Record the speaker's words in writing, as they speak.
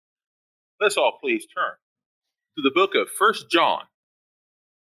Let's all please turn to the book of 1 John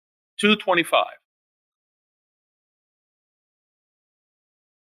 2:25.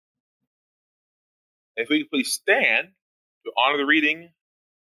 If we could please stand to honor the reading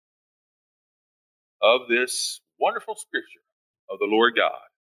of this wonderful scripture of the Lord God.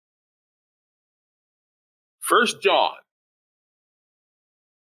 1 John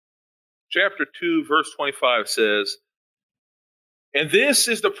chapter 2, verse 25 says, "And this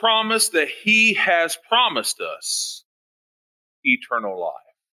is the promise that he has promised us, eternal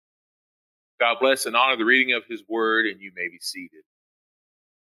life." God bless and honor the reading of his word, and you may be seated.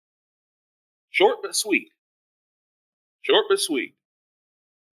 Short but sweet. Short but sweet.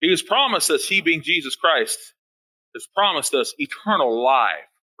 He has promised us, he being Jesus Christ, has promised us eternal life.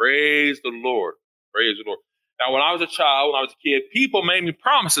 Praise the Lord. Praise the Lord. Now, when I was a child, when I was a kid, people made me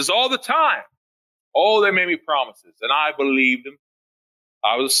promises all the time. Oh, they made me promises, and I believed them.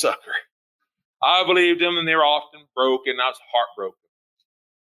 I was a sucker. I believed them, and they were often broken. I was heartbroken.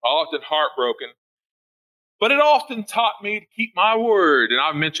 Often heartbroken. But it often taught me to keep my word. And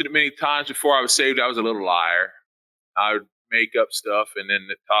I've mentioned it many times before I was saved, I was a little liar. I would make up stuff, and then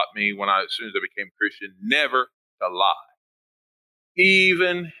it taught me as soon as I became a Christian, never to lie.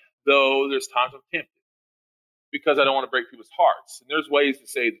 Even though there's times I'm tempted, because I don't want to break people's hearts. And there's ways to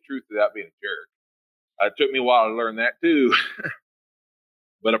say the truth without being a jerk. It took me a while to learn that too.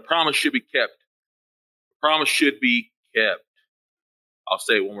 But a promise should be kept. A promise should be kept. I'll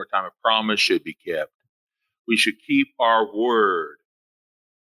say it one more time. A promise should be kept. We should keep our word.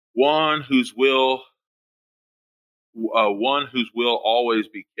 One whose will always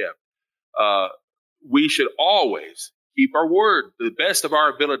be kept. We should always keep our word to the best of our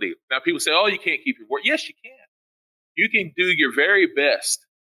ability. Now, people say, "Oh, you can't keep your word." Yes, you can. You can do your very best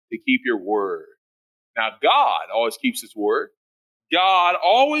to keep your word. Now, God always keeps his word. God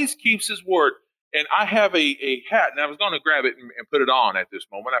always keeps his word. And I have a hat, and I was going to grab it and put it on at this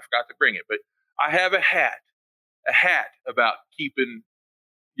moment. I forgot to bring it, but I have a hat about keeping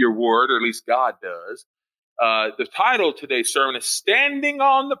your word, or at least God does. The title of today's sermon is "Standing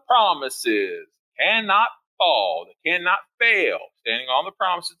on the Promises Cannot Fall, They Cannot Fail, Standing on the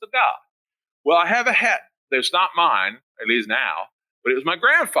Promises of God." Well, I have a hat that's not mine, at least now, but it was my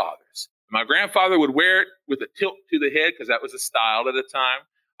grandfather's. My grandfather would wear it with a tilt to the head because that was a style at the time.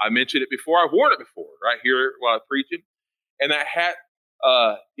 I mentioned it before. I've worn it before, right here while I'm preaching. And that hat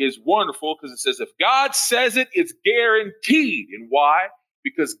is wonderful because it says, if God says it, it's guaranteed. And why?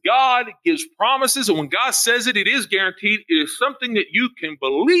 Because God gives promises, and when God says it, it is guaranteed. It is something that you can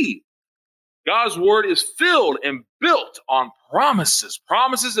believe. God's word is filled and built on promises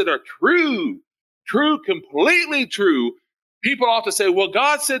that are true, completely true. People often say, "Well,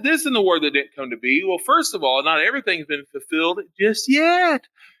 God said this in the word that didn't come to be." Well, first of all, not everything's been fulfilled just yet.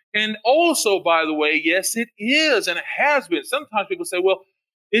 And also, by the way, yes, it is, and it has been. Sometimes people say, "Well,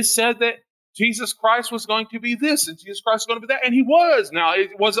 it said that Jesus Christ was going to be this, and Jesus Christ was going to be that," and he was. Now,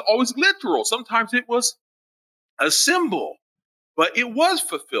 it wasn't always literal. Sometimes it was a symbol, but it was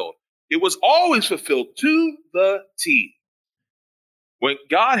fulfilled. It was always fulfilled to the T. When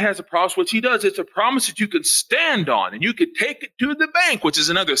God has a promise, which he does, it's a promise that you can stand on, and you can take it to the bank, which is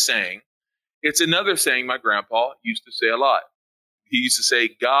another saying. It's another saying my grandpa used to say a lot. He used to say,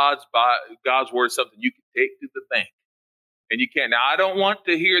 God's word is something you can take to the bank. And you can't. Now, I don't want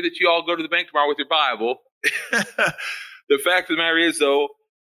to hear that you all go to the bank tomorrow with your Bible. The fact of the matter is, though,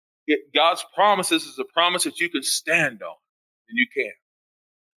 God's promises is a promise that you can stand on, and you can.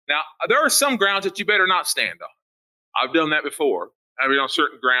 Now, there are some grounds that you better not stand on. I've done that before. I've been on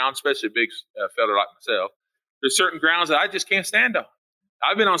certain grounds, especially a big fella like myself. There's certain grounds that I just can't stand on.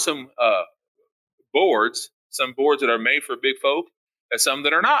 I've been on some boards that are made for big folk, and some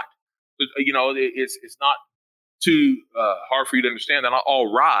that are not. You know, it's not too hard for you to understand that not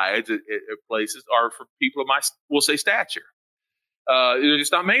all rides at places are for people of my, we'll say, stature. They're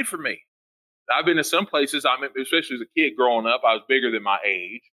just not made for me. I've been to some places, especially as a kid growing up, I was bigger than my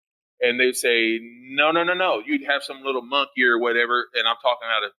age. And they say, no. You'd have some little monkey or whatever. And I'm talking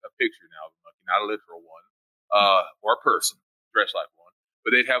about a picture now of a monkey, not a literal one, or a person dressed like one.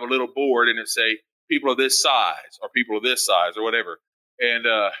 But they'd have a little board and it'd say, people of this size or people of this size or whatever. And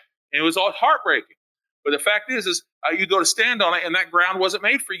it was all heartbreaking. But the fact is you go to stand on it and that ground wasn't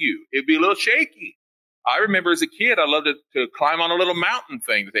made for you. It'd be a little shaky. I remember as a kid, I loved to climb on a little mountain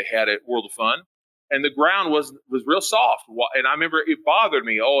thing that they had at World of Fun. And the ground was real soft. And I remember it bothered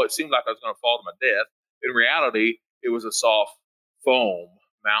me. Oh, it seemed like I was going to fall to my death. In reality, it was a soft foam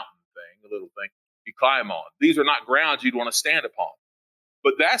mountain thing, a little thing you climb on. These are not grounds you'd want to stand upon.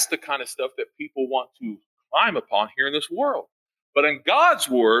 But that's the kind of stuff that people want to climb upon here in this world. But in God's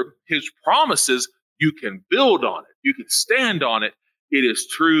word, his promises, you can build on it. You can stand on it. It is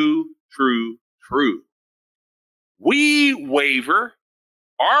true, true, true. We waver.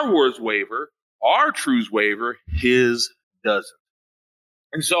 Our words waver. Our truths waver. His doesn't.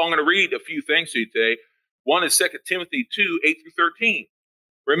 And so I'm going to read a few things to you today. One is 2 Timothy 2, 8 through 13.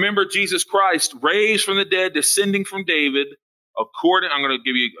 Remember Jesus Christ raised from the dead, descending from David, I'm going to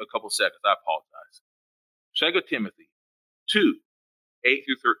give you a couple seconds. I apologize. 2 Timothy 2, 8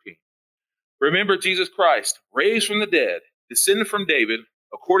 through 13. Remember Jesus Christ raised from the dead, descended from David,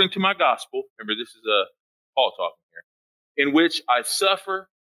 according to my gospel. Remember, this is Paul talking here, in which I suffer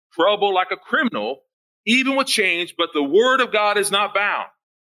trouble like a criminal, even with chains, but the word of God is not bound.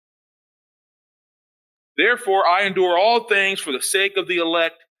 Therefore, I endure all things for the sake of the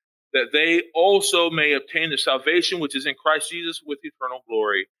elect, that they also may obtain the salvation which is in Christ Jesus with eternal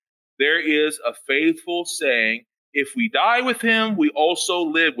glory. There is a faithful saying, if we die with him, we also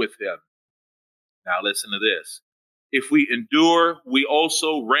live with him. Now listen to this. If we endure, we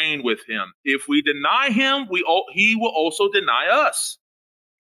also reign with him. If we deny him, he will also deny us.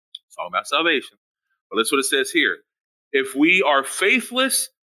 It's all about salvation. But that's what it says here. If we are faithless,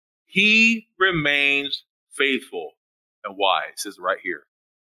 he remains faithful. And why? It says right here.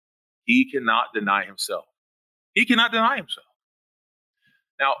 He cannot deny himself. He cannot deny himself.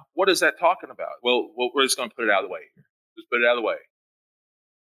 Now, what is that talking about? Well, we're just going to put it out of the way here. Just put it out of the way.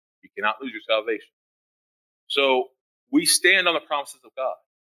 You cannot lose your salvation. So we stand on the promises of God.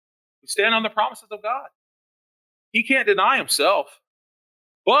 We stand on the promises of God. He can't deny himself.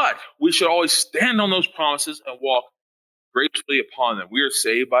 But we should always stand on those promises and walk gracefully upon them. We are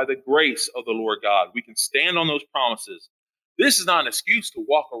saved by the grace of the Lord God. We can stand on those promises. This is not an excuse to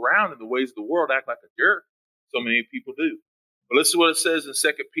walk around in the ways of the world, act like a jerk. So many people do. But listen to what it says in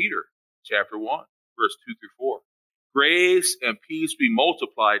 2 Peter chapter 1, verse 2 through 4. Grace and peace be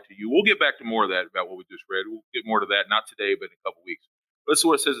multiplied to you. We'll get back to more of that about what we just read. We'll get more to that, not today, but in a couple weeks. Listen to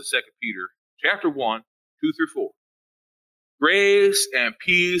what it says in 2 Peter chapter 1, 2 through 4. Grace and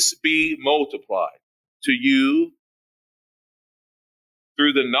peace be multiplied to you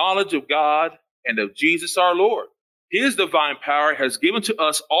through the knowledge of God and of Jesus our Lord. His divine power has given to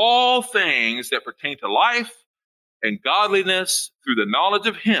us all things that pertain to life and godliness through the knowledge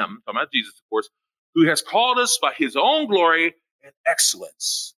of him, talking about Jesus, of course, who has called us by his own glory and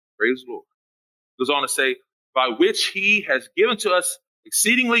excellence. Praise the Lord. Goes on to say, by which he has given to us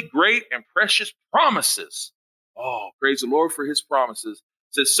exceedingly great and precious promises. Oh, praise the Lord for his promises.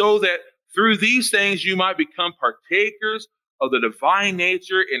 It says, so that through these things you might become partakers of the divine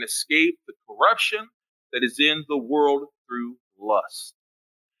nature and escape the corruption that is in the world through lust.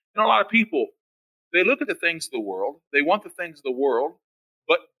 You know, a lot of people, they look at the things of the world, they want the things of the world,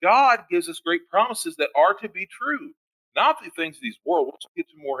 but God gives us great promises that are to be true, not the things of this world. We'll get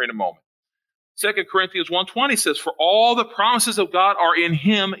to more in a moment. 2 Corinthians 1:20 says, for all the promises of God are in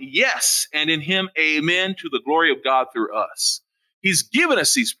him, yes, and in him, amen, to the glory of God through us. He's given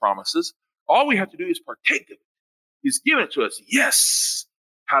us these promises. All we have to do is partake of it. He's given it to us. Yes.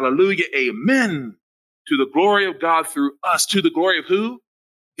 Hallelujah. Amen. To the glory of God through us. To the glory of who?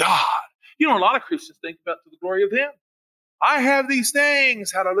 God. You know, a lot of Christians think about to the glory of him. I have these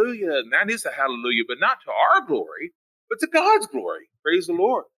things. Hallelujah. And that is a hallelujah, but not to our glory, but to God's glory. Praise the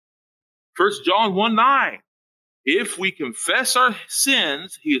Lord. 1 John 1:9. If we confess our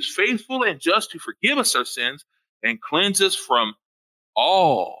sins, he is faithful and just to forgive us our sins and cleanse us from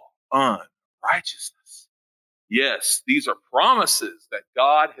all unrighteousness. Yes, these are promises that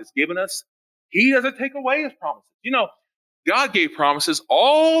God has given us. He doesn't take away his promises. You know, God gave promises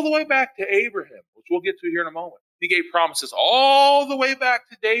all the way back to Abraham, which we'll get to here in a moment. He gave promises all the way back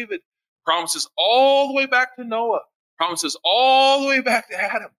to David, promises all the way back to Noah, promises all the way back to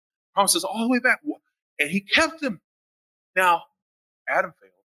Adam, promises all the way back. And he kept them. Now, Adam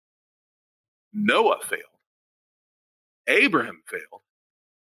failed. Noah failed. Abraham failed.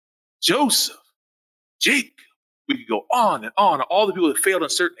 Joseph, Jacob. We could go on and on. All the people that failed in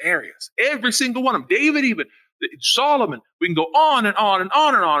certain areas. Every single one of them. David even. Solomon. We can go on and on and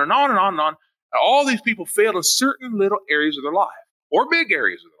on and on and on and on and on. All these people failed in certain little areas of their life. Or big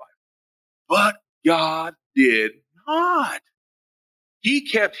areas of their life. But God did not. He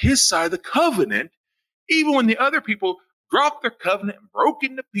kept his side of the covenant. Even when the other people dropped their covenant and broke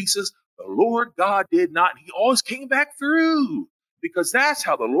into pieces, the Lord God did not. He always came back through. Because that's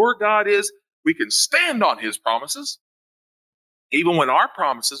how the Lord God is. We can stand on his promises. Even when our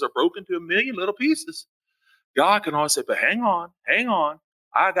promises are broken to a million little pieces. God can always say, but hang on.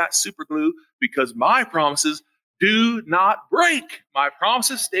 I got super glue because my promises do not break. My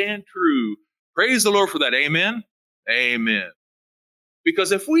promises stand true. Praise the Lord for that. Amen. Amen.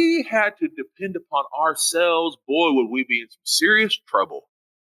 Because if we had to depend upon ourselves, boy, would we be in some serious trouble.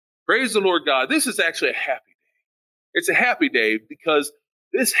 Praise the Lord God. This is actually a happy day. It's a happy day because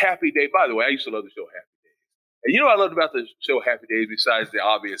this happy day, by the way, I used to love the show Happy Days. And you know what I loved about the show Happy Days besides the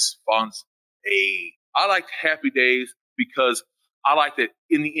obvious fonts? I liked Happy Days because I liked that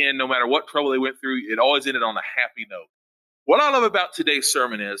in the end, no matter what trouble they went through, it always ended on a happy note. What I love about today's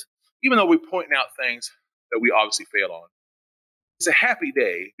sermon is, even though we're pointing out things that we obviously fail on, it's a happy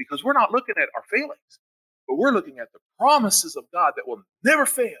day because we're not looking at our failings, but we're looking at the promises of God that will never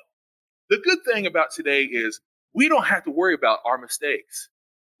fail. The good thing about today is we don't have to worry about our mistakes.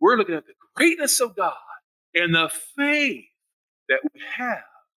 We're looking at the greatness of God and the faith that we have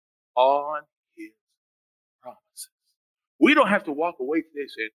on his promises. We don't have to walk away today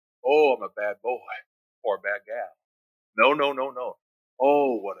saying, oh, I'm a bad boy or a bad gal. No, no, no, no.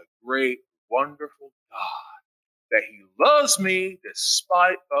 Oh, what a great, wonderful God that he loves me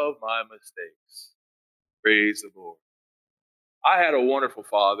despite of my mistakes. Praise the Lord. I had a wonderful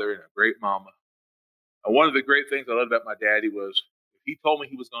father and a great mama. And one of the great things I loved about my daddy was if he told me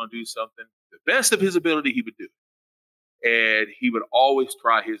he was going to do something, the best of his ability, he would do it. And he would always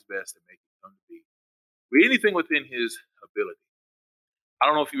try his best to make it come to be. With anything within his ability. I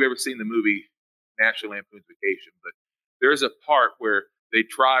don't know if you've ever seen the movie National Lampoon's Vacation, but there's a part where they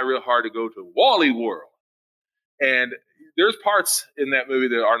try real hard to go to Wally World. And there's parts in that movie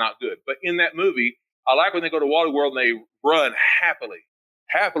that are not good. But in that movie, I like when they go to Wally World and they run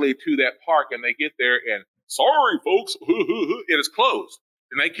happily to that park, and they get there and, sorry, folks, it is closed.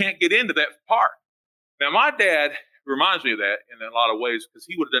 And they can't get into that park. Now, my dad reminds me of that in a lot of ways because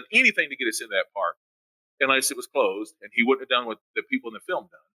he would have done anything to get us into that park unless it was closed, and he wouldn't have done what the people in the film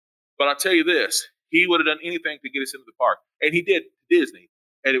done. But I'll tell you this, he would have done anything to get us into the park. And he did to Disney,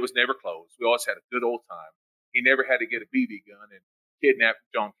 and it was never closed. We always had a good old time. He never had to get a BB gun and kidnap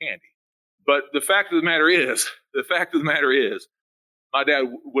John Candy. But the fact of the matter is, my dad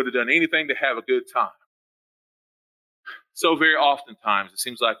would have done anything to have a good time. So very oftentimes, it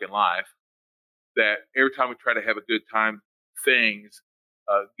seems like in life, that every time we try to have a good time, things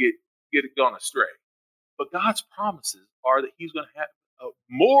get gone astray. But God's promises are that he's going to have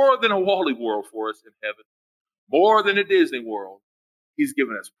more than a Wally World for us in heaven, more than a Disney World. He's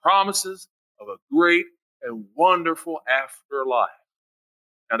given us promises of a great and wonderful afterlife.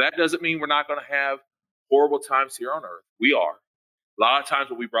 Now, that doesn't mean we're not going to have horrible times here on earth. We are. A lot of times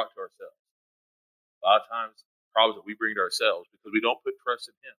what we brought to ourselves. A lot of times problems that we bring to ourselves because we don't put trust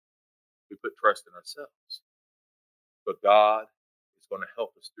in him. We put trust in ourselves. But God is going to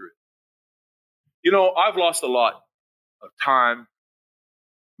help us through it. You know, I've lost a lot of time,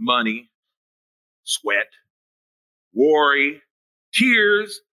 money, sweat, worry,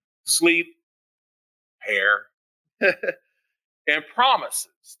 tears, sleep, hair, and promises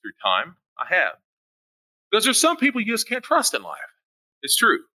through time. I have. Because there's some people you just can't trust in life. It's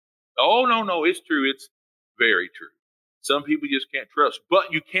true. Oh, no, it's true. It's very true. Some people you just can't trust,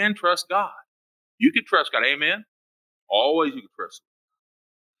 but you can trust God. You can trust God. Amen? Always you can trust him.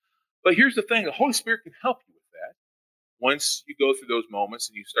 But here's the thing. The Holy Spirit can help you with that. Once you go through those moments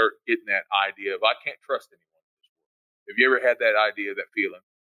and you start getting that idea of, I can't trust anyone in this world. Have you ever had that idea, that feeling?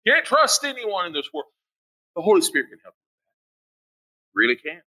 Can't trust anyone in this world. The Holy Spirit can help you with that. Really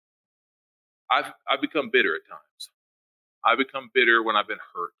can. I've become bitter at times. I've become bitter when I've been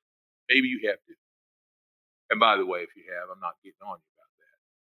hurt. Maybe you have too. And by the way, if you have, I'm not getting on you about that.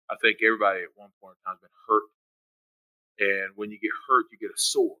 I think everybody at one point in time has been hurt. And when you get hurt, you get a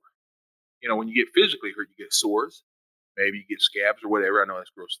sore. You know, when you get physically hurt, you get sores. Maybe you get scabs or whatever. I know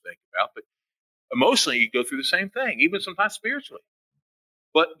that's gross to think about. But emotionally, you go through the same thing, even sometimes spiritually.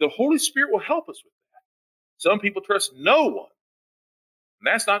 But the Holy Spirit will help us with that. Some people trust no one. And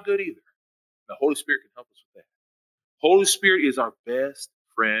that's not good either. The Holy Spirit can help us with that. Holy Spirit is our best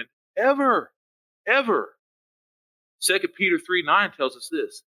friend ever. 2 Peter 3:9 tells us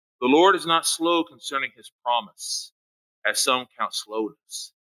this. The Lord is not slow concerning his promise, as some count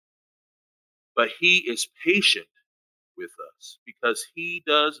slowness. But he is patient with us because he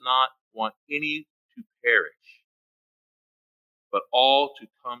does not want any to perish, but all to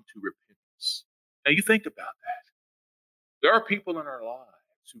come to repentance. Now you think about that. There are people in our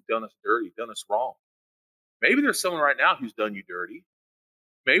lives who've done us dirty, done us wrong. Maybe there's someone right now who's done you dirty.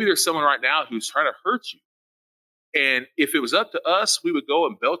 Maybe there's someone right now who's trying to hurt you. And if it was up to us, we would go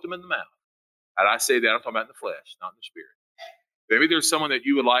and belt them in the mouth. And I say that, I'm talking about in the flesh, not in the spirit. Maybe there's someone that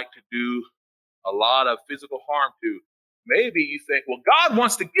you would like to do a lot of physical harm to. Maybe you think, well, God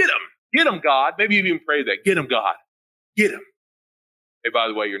wants to get him. Get him, God. Maybe you even pray that. Get him, God. Get him. Hey, by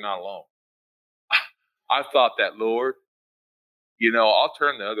the way, you're not alone. I thought that, Lord. I'll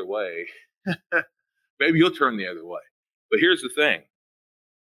turn the other way. Maybe you'll turn the other way. But here's the thing.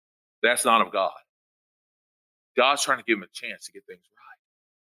 That's not of God. God's trying to give him a chance to get things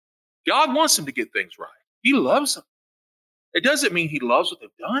right. God wants him to get things right. He loves them. It doesn't mean he loves what they've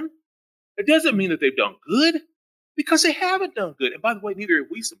done. It doesn't mean that they've done good, because they haven't done good. And by the way, neither have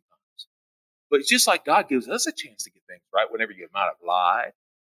we sometimes. But it's just like God gives us a chance to get things right whenever you might have lied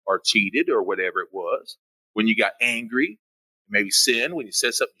or cheated or whatever it was, when you got angry, maybe sinned when you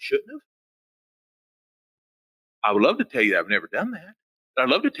said something you shouldn't have. I would love to tell you that I've never done that. I'd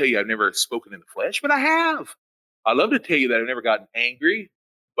love to tell you I've never spoken in the flesh, but I have. I'd love to tell you that I've never gotten angry,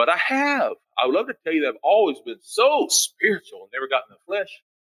 but I have. I would love to tell you that I've always been so spiritual and never gotten in the flesh,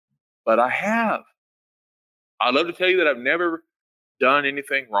 but I have. I'd love to tell you that I've never done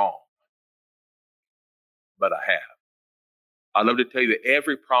anything wrong, but I have. I'd love to tell you that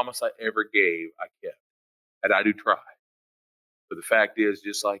every promise I ever gave, I kept. And I do try. But the fact is,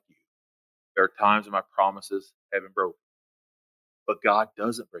 just like you, there are times when my promises have been broken. But God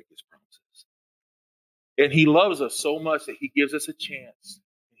doesn't break his promises. And he loves us so much that he gives us a chance.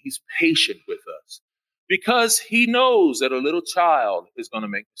 He's patient with us because he knows that a little child is going to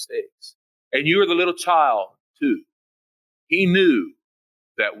make mistakes. And you are the little child too. He knew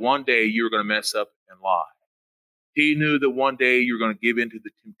that one day you were going to mess up and lie. He knew that one day you were going to give in to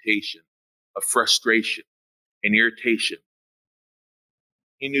the temptation of frustration and irritation.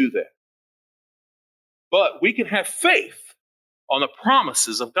 He knew that. But we can have faith on the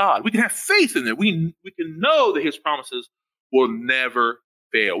promises of God. We can have faith in that. We can know that his promises will never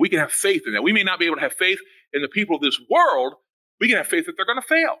fail. We can have faith in that. We may not be able to have faith in the people of this world. We can have faith that they're going to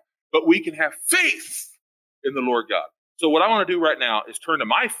fail. But we can have faith in the Lord God. So what I want to do right now is turn to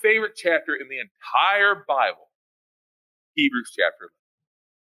my favorite chapter in the entire Bible, Hebrews chapter 11.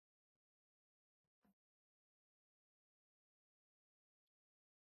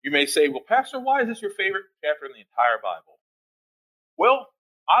 You may say, well, Pastor, why is this your favorite chapter in the entire Bible? Well,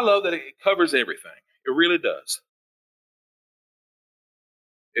 I love that it covers everything. It really does.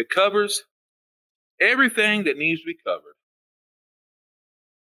 It covers everything that needs to be covered.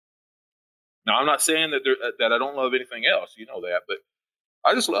 Now, I'm not saying that I don't love anything else. You know that, but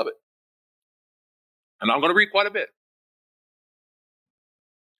I just love it. And I'm going to read quite a bit.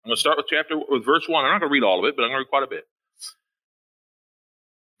 I'm going to start with verse 1. I'm not going to read all of it, but I'm going to read quite a bit.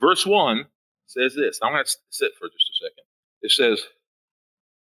 Verse 1 says this. I'm going to sit for just a second. It says,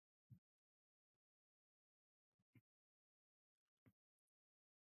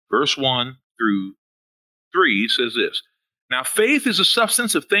 verse 1 through 3 says this. Now, faith is the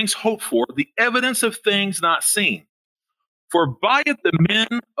substance of things hoped for, the evidence of things not seen. For by it the men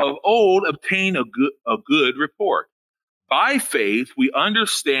of old obtained a good report. By faith, we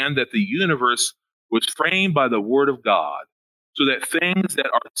understand that the universe was framed by the word of God, so that things that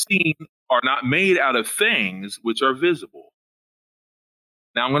are seen are not made out of things which are visible.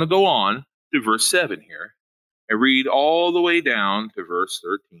 Now I'm going to go on to verse 7 here and read all the way down to verse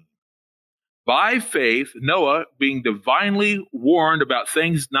 13. By faith, Noah, being divinely warned about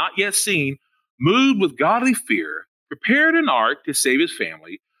things not yet seen, moved with godly fear, prepared an ark to save his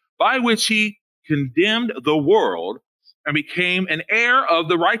family, by which he condemned the world and became an heir of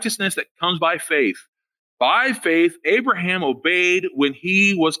the righteousness that comes by faith. By faith, Abraham obeyed when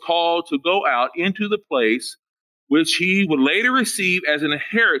he was called to go out into the place which he would later receive as an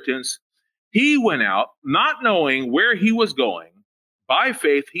inheritance. He went out, not knowing where he was going. By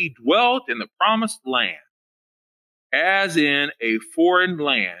faith, he dwelt in the promised land, as in a foreign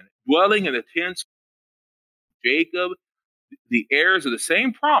land, dwelling in the tents of Jacob, the heirs of the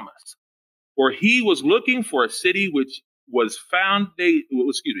same promise. For he was looking for a city which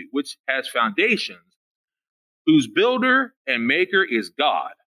has foundations, whose builder and maker is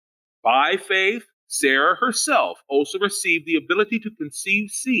God. By faith, Sarah herself also received the ability to conceive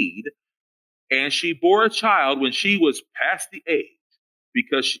seed, and she bore a child when she was past the age,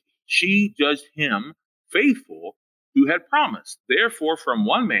 because she judged him faithful who had promised. Therefore, from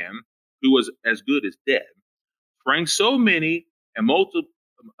one man who was as good as dead, sprang so many a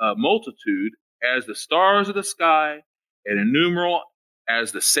multitude as the stars of the sky, and innumerable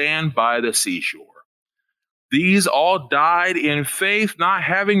as the sand by the seashore. These all died in faith, not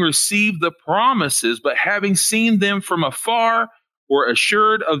having received the promises, but having seen them from afar, were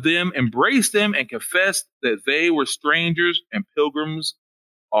assured of them, embraced them, and confessed that they were strangers and pilgrims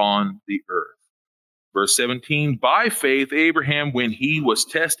on the earth. Verse 17, by faith, Abraham, when he was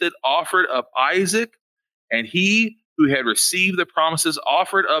tested, offered up Isaac, and he who had received the promises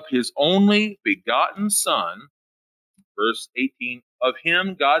offered up his only begotten son. Verse 18, of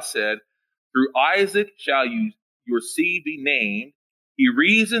him God said, through Isaac shall your seed be named. He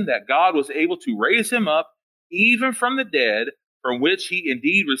reasoned that God was able to raise him up even from the dead, from which he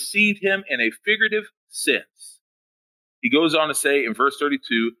indeed received him in a figurative sense. He goes on to say in verse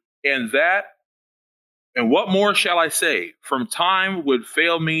 32, and what more shall I say? From time would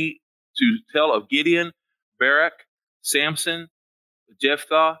fail me to tell of Gideon, Barak, Samson,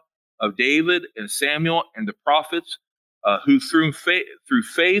 Jephthah, of David and Samuel and the prophets, who through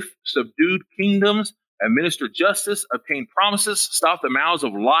faith subdued kingdoms, administered justice, obtained promises, stopped the mouths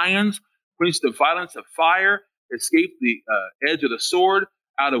of lions, quenched the violence of fire, escaped the edge of the sword,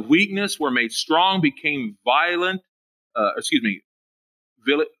 out of weakness were made strong, became violent. I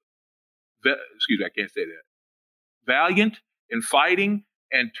can't say that. Valiant in fighting,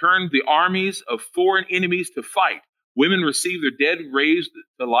 and turned the armies of foreign enemies to fight. Women received their dead raised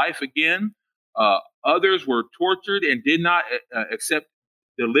to life again. Others were tortured and did not accept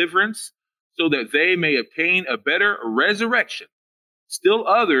deliverance, so that they may obtain a better resurrection. Still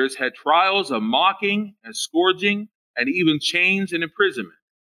others had trials of mocking and scourging, and even chains and imprisonment.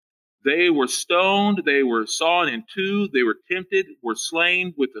 They were stoned, they were sawn in two, they were tempted, were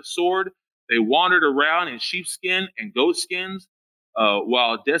slain with the sword. They wandered around in sheepskin and goatskins,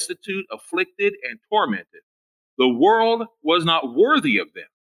 while destitute, afflicted, and tormented. The world was not worthy of them.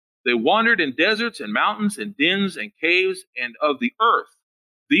 They wandered in deserts and mountains and dens and caves and of the earth.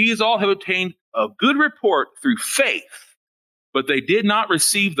 These all have obtained a good report through faith, but they did not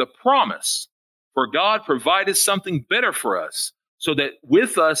receive the promise. For God provided something better for us, so that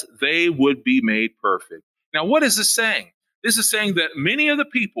with us they would be made perfect. Now, what is this saying? This is saying that many of the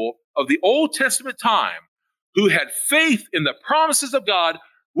people of the Old Testament time who had faith in the promises of God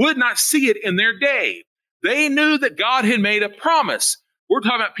would not see it in their day. They knew that God had made a promise. We're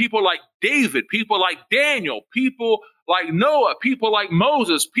talking about people like David, people like Daniel, people like Noah, people like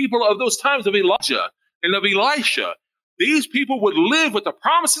Moses, people of those times of Elijah and of Elisha. These people would live with the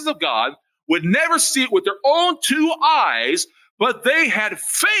promises of God, would never see it with their own two eyes, but they had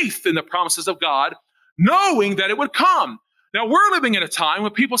faith in the promises of God, knowing that it would come. Now, we're living in a time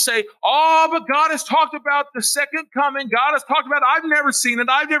when people say, oh, but God has talked about the second coming. God has talked about, I've never seen it.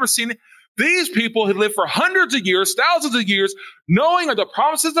 I've never seen it. These people had lived for hundreds of years, thousands of years, knowing of the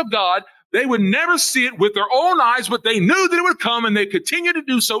promises of God. They would never see it with their own eyes, but they knew that it would come, and they continued to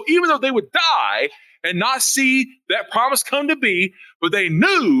do so, even though they would die and not see that promise come to be. But they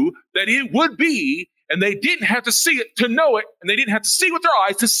knew that it would be, and they didn't have to see it to know it, and they didn't have to see with their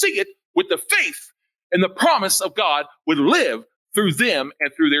eyes to see it with the faith. And the promise of God would live through them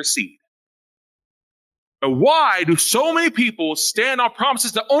and through their seed. But why do so many people stand on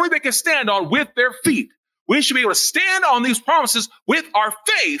promises that only they can stand on with their feet? We should be able to stand on these promises with our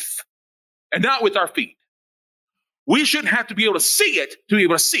faith and not with our feet. We shouldn't have to be able to see it to be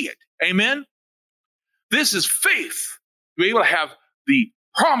able to see it. Amen? This is faith, to be able to have the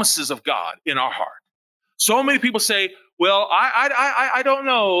promises of God in our heart. So many people say, well, I don't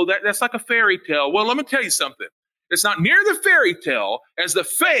know. That's like a fairy tale. Well, let me tell you something. It's not near the fairy tale as the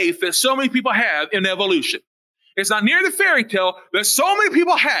faith that so many people have in evolution. It's not near the fairy tale that so many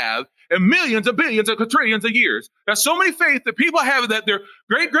people have in millions and billions and quadrillions of years. There's so many faith that people have that their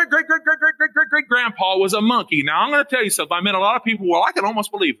great grandpa was a monkey. Now, I'm going to tell you something. I met a lot of people, well, I can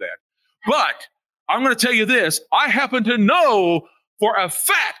almost believe that. But I'm going to tell you this. I happen to know for a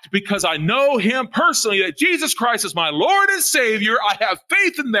fact, because I know him personally, that Jesus Christ is my Lord and Savior. I have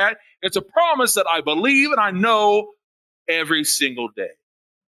faith in that. It's a promise that I believe and I know every single day.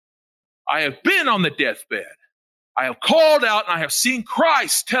 I have been on the deathbed. I have called out and I have seen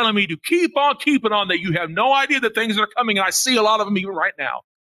Christ telling me to keep on keeping on, that you have no idea the things that are coming. And I see a lot of them even right now.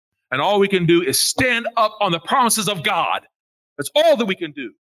 And all we can do is stand up on the promises of God. That's all that we can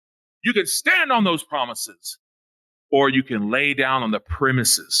do. You can stand on those promises, or you can lay down on the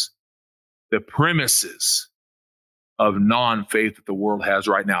premises of non-faith that the world has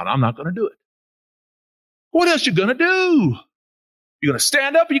right now. And I'm not going to do it. What else you going to do? You're going to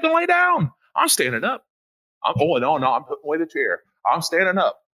stand up or you going to lay down? I'm standing up. I'm putting away the chair. I'm standing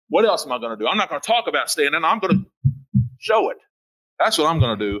up. What else am I going to do? I'm not going to talk about standing. I'm going to show it. That's what I'm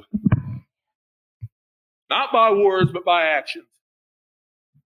going to do. Not by words, but by actions.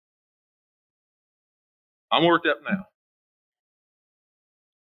 I'm worked up now.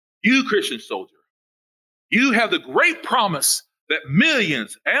 You, Christian soldier, you have the great promise that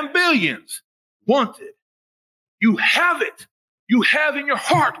millions and billions wanted. You have it. You have in your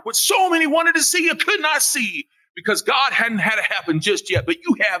heart what so many wanted to see and could not see because God hadn't had it happen just yet, but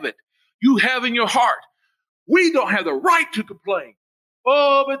you have it. You have in your heart. We don't have the right to complain.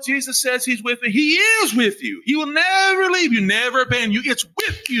 Oh, but Jesus says he's with me. He is with you. He will never leave you, never abandon you. It's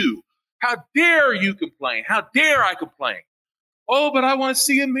with you. How dare you complain? How dare I complain? Oh, but I want to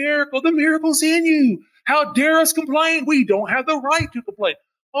see a miracle. The miracle's in you. How dare us complain? We don't have the right to complain.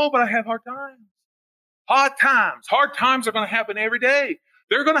 Oh, but I have hard times. Hard times. Hard times are going to happen every day.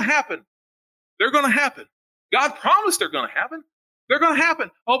 They're going to happen. They're going to happen. God promised they're going to happen. They're going to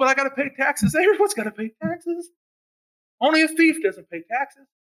happen. Oh, but I got to pay taxes. Everyone's got to pay taxes. Only a thief doesn't pay taxes.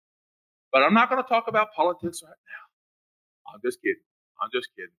 But I'm not going to talk about politics right now. I'm just kidding. I'm just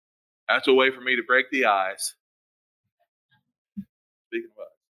kidding. That's a way for me to break the ice. Speaking of us.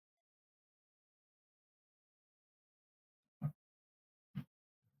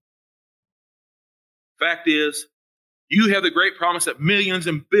 Fact is, you have the great promise that millions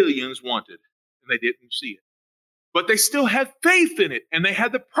and billions wanted, and they didn't see it. But they still had faith in it, and they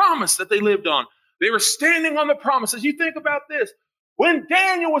had the promise that they lived on. They were standing on the promises. You think about this. When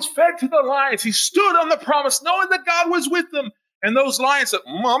Daniel was fed to the lions, he stood on the promise, knowing that God was with them. And those lions said,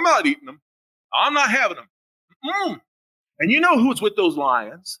 I'm not eating them. I'm not having them. And you know who was with those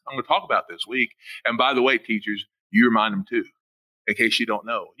lions? I'm going to talk about this week. And by the way, teachers, you remind them too, in case you don't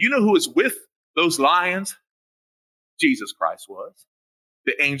know. You know who was with those lions? Jesus Christ was.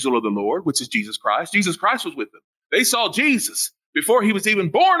 The angel of the Lord, which is Jesus Christ. Jesus Christ was with them. They saw Jesus before he was even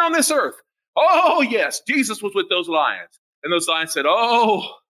born on this earth. Oh, yes, Jesus was with those lions. And those lions said,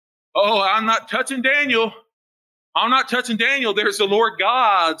 oh, I'm not touching Daniel. I'm not touching Daniel. There's the Lord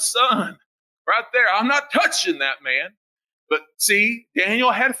God's son right there. I'm not touching that man. But see,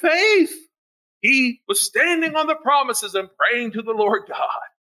 Daniel had faith. He was standing on the promises and praying to the Lord God.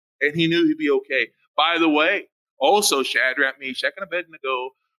 And he knew he'd be okay. By the way, also Shadrach, Meshach, and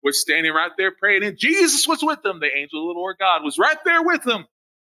Abednego was standing right there praying. And Jesus was with them. The angel of the Lord God was right there with them.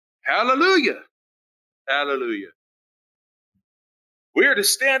 Hallelujah. Hallelujah. We are to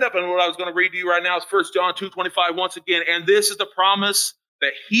stand up, and what I was going to read to you right now is 1 John 2:25 once again. And this is the promise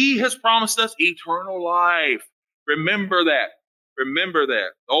that he has promised us, eternal life. Remember that. Remember that.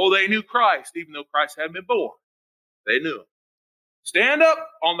 Oh, they knew Christ, even though Christ hadn't been born. They knew him. Stand up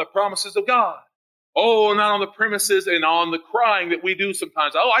on the promises of God. Oh, not on the premises and on the crying that we do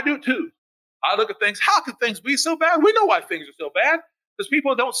sometimes. Oh, I do too. I look at things. How can things be so bad? We know why things are so bad. Because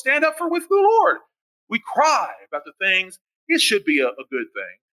people don't stand up for with the Lord. We cry about the things. It should be a good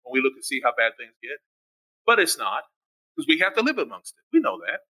thing when we look and see how bad things get. But it's not, because we have to live amongst it. We know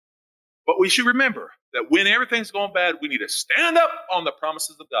that. But we should remember that when everything's going bad, we need to stand up on the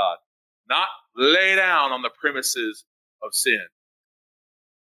promises of God, not lay down on the premises of sin.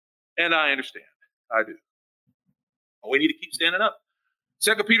 And I understand. I do. We need to keep standing up.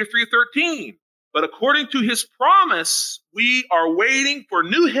 2 Peter 3:13. But according to his promise, we are waiting for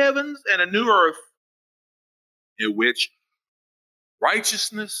new heavens and a new earth in which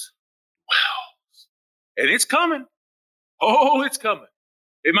righteousness dwells. And it's coming. Oh, it's coming.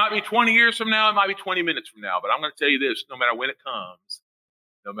 It might be 20 years from now. It might be 20 minutes from now. But I'm going to tell you this, no matter when it comes,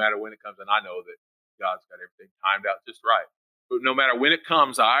 and I know that God's got everything timed out just right. But no matter when it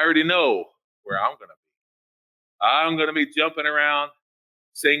comes, I already know where I'm going to be. I'm going to be jumping around,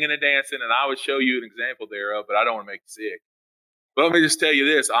 singing and dancing, and I would show you an example thereof, but I don't want to make you sick. But let me just tell you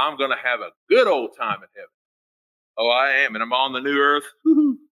this, I'm going to have a good old time in heaven. Oh, I am, and I'm on the new earth.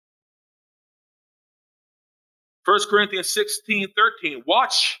 Woo-hoo. 1 Corinthians 16:13.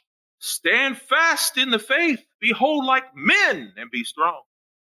 Watch, stand fast in the faith, behold like men, and be strong.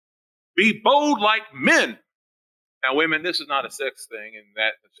 Be bold like men. Now, women, this is not a sex thing in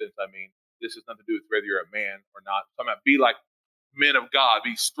that sense. I mean, this has nothing to do with whether you're a man or not. I'm talking about be like men of God.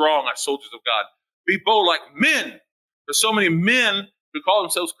 Be strong as soldiers of God. Be bold like men. There's so many men who call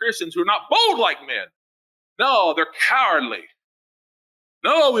themselves Christians who are not bold like men. No, they're cowardly.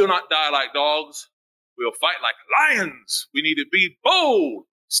 No, we will not die like dogs. We'll fight like lions. We need to be bold.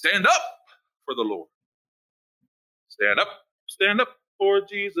 Stand up for the Lord. Stand up for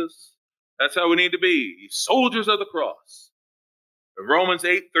Jesus. That's how we need to be, soldiers of the cross. In Romans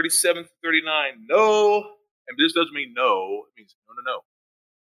 8:37-39, no, and this doesn't mean no, it means no.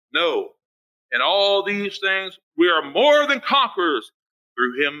 No, in all these things we are more than conquerors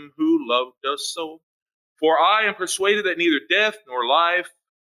through him who loved us so. For I am persuaded that neither death nor life,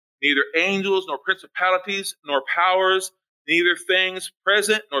 neither angels nor principalities nor powers, neither things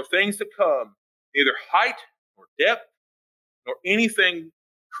present nor things to come, neither height nor depth, nor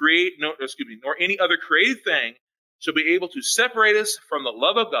nor any other created thing shall be able to separate us from the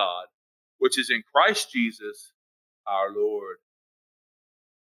love of God, which is in Christ Jesus our Lord.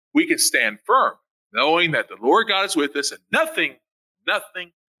 We can stand firm, knowing that the Lord God is with us, and nothing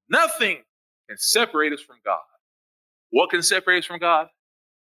can separate us from God. What can separate us from God?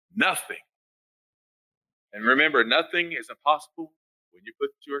 Nothing. And remember, nothing is impossible When you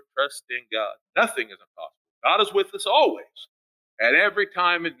put your trust in God, nothing is impossible. God is with us always. And every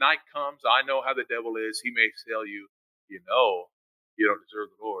time night comes, I know how the devil is. He may tell you, you know, you don't deserve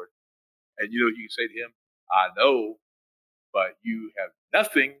the Lord. And you know, you can say to him, I know, but you have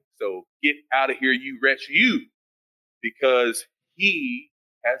nothing. So get out of here, you wretch, you, because he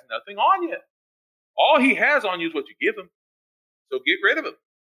has nothing on you. All he has on you is what you give him. So get rid of him.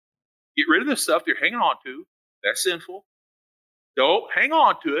 Get rid of the stuff you're hanging on to. That's sinful. Don't hang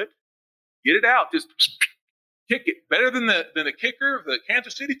on to it. Get it out. Just kick it. Better than the kicker of the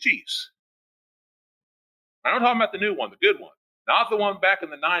Kansas City Chiefs. I'm talking about the new one, the good one. Not the one back in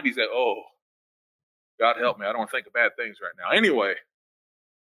the 90s that, oh, God help me, I don't want to think of bad things right now. Anyway,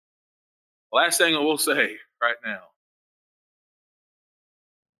 last thing I will say right now,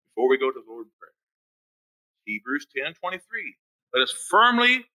 before we go to the Lord in prayer. Hebrews 10:23. Let us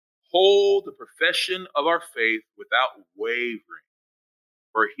firmly hold the profession of our faith without wavering,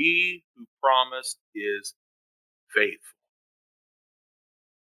 for he who promised is faithful.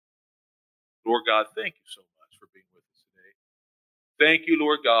 Lord God, thank you so much for being with us today. Thank you,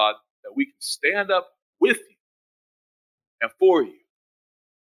 Lord God, that we can stand up with you and for you.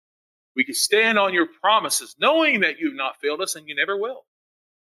 We can stand on your promises, knowing that you've not failed us and you never will.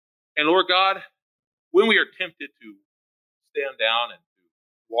 And Lord God, when we are tempted to stand down and to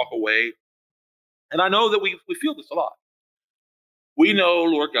walk away, and I know that we feel this a lot. We know,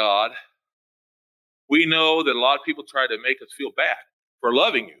 Lord God, we know that a lot of people try to make us feel bad for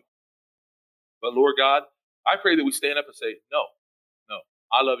loving you. But Lord God, I pray that we stand up and say, no,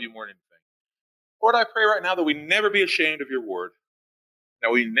 I love you more than anything. Lord, I pray right now that we never be ashamed of your word, that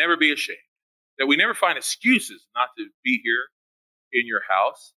we never be ashamed, that we never find excuses not to be here in your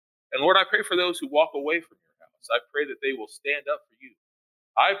house. And Lord, I pray for those who walk away from your house. I pray that they will stand up for you.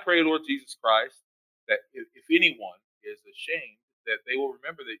 I pray, Lord Jesus Christ, that if anyone is ashamed, that they will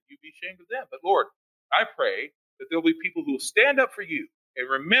remember that you be ashamed of them. But Lord, I pray that there'll be people who will stand up for you and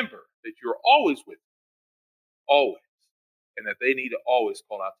remember that you're always with them, always, and that they need to always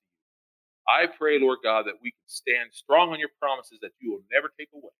call out to you. I pray, Lord God, that we can stand strong on your promises that you will never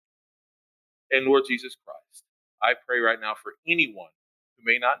take away. And Lord Jesus Christ, I pray right now for anyone who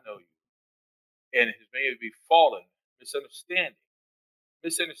may not know you and who may be fallen, misunderstanding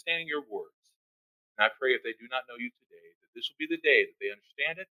your words. And I pray if they do not know you today, that this will be the day that they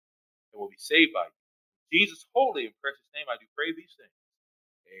understand it and will be saved by you. In Jesus' holy and precious name, I do pray these things.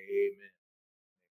 Amen.